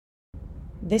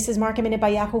This is Market Minute by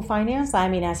Yahoo Finance.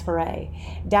 I'm Ines Ferre.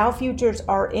 Dow futures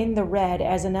are in the red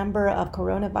as a number of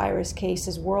coronavirus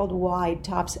cases worldwide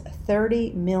tops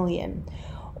 30 million.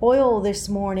 Oil this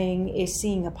morning is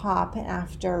seeing a pop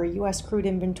after U.S. crude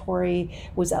inventory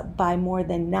was up by more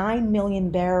than 9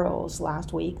 million barrels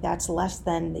last week. That's less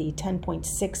than the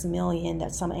 10.6 million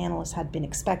that some analysts had been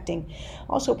expecting.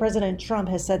 Also, President Trump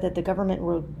has said that the government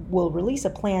will release a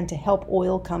plan to help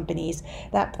oil companies.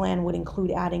 That plan would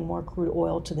include adding more crude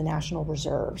oil to the national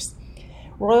reserves.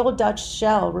 Royal Dutch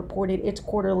Shell reported its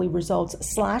quarterly results,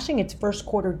 slashing its first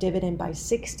quarter dividend by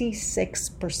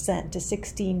 66% to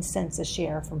 16 cents a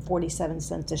share from 47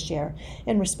 cents a share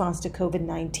in response to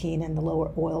COVID-19 and the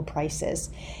lower oil prices.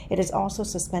 It has also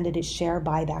suspended its share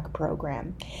buyback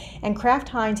program. And Kraft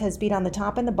Heinz has beat on the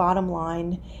top and the bottom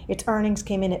line. Its earnings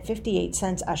came in at 58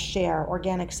 cents a share.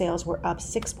 Organic sales were up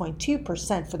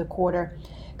 6.2% for the quarter.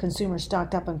 Consumers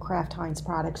stocked up on Kraft Heinz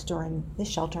products during the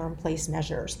shelter-in-place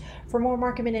measures. For more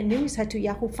Market Minute news, head to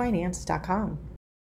yahoofinance.com.